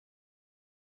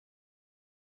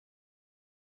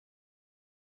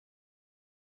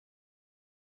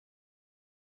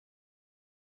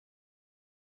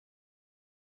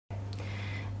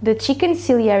The chicken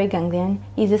ciliary ganglion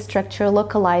is a structure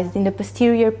localized in the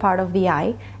posterior part of the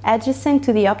eye, adjacent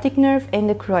to the optic nerve and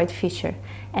the choroid fissure,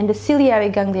 and the ciliary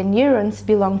ganglion neurons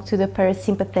belong to the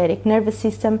parasympathetic nervous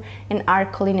system and are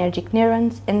cholinergic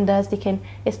neurons, and thus they can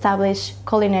establish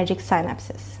cholinergic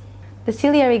synapses. The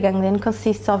ciliary ganglion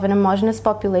consists of an homogeneous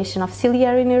population of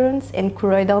ciliary neurons and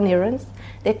choroidal neurons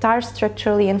that are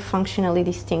structurally and functionally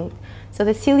distinct. So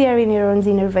the ciliary neurons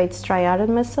innervate striated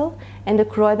muscle and the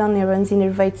choroidal neurons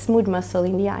innervate smooth muscle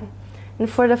in the eye. And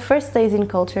for the first days in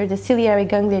culture, the ciliary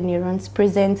ganglion neurons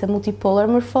present a multipolar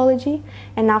morphology,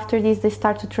 and after this they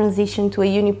start to transition to a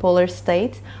unipolar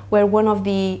state where one of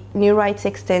the neurites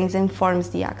extends and forms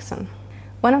the axon.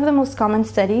 One of the most common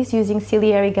studies using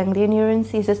ciliary ganglion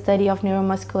neurons is a study of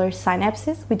neuromuscular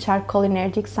synapses, which are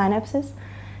cholinergic synapses.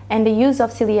 And the use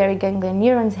of ciliary ganglion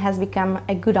neurons has become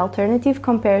a good alternative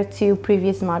compared to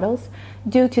previous models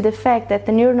due to the fact that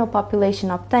the neuronal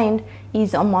population obtained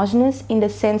is homogeneous in the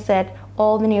sense that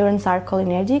all the neurons are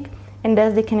cholinergic, and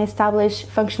thus they can establish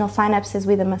functional synapses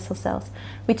with the muscle cells,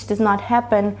 which does not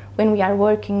happen when we are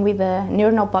working with a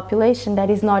neuronal population that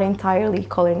is not entirely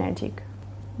cholinergic.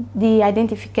 The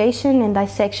identification and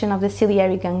dissection of the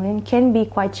ciliary ganglion can be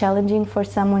quite challenging for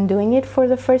someone doing it for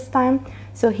the first time,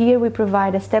 so here we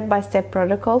provide a step-by-step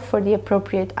protocol for the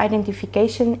appropriate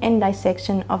identification and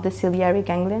dissection of the ciliary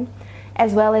ganglion,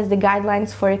 as well as the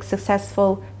guidelines for a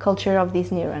successful culture of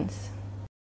these neurons.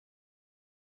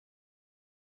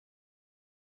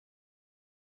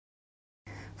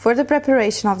 For the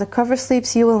preparation of the cover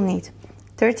slips you will need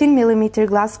 13 mm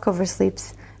glass cover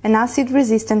slips, an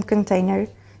acid-resistant container,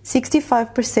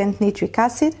 65% nitric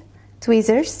acid,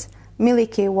 tweezers,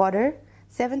 Milky water,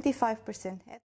 75%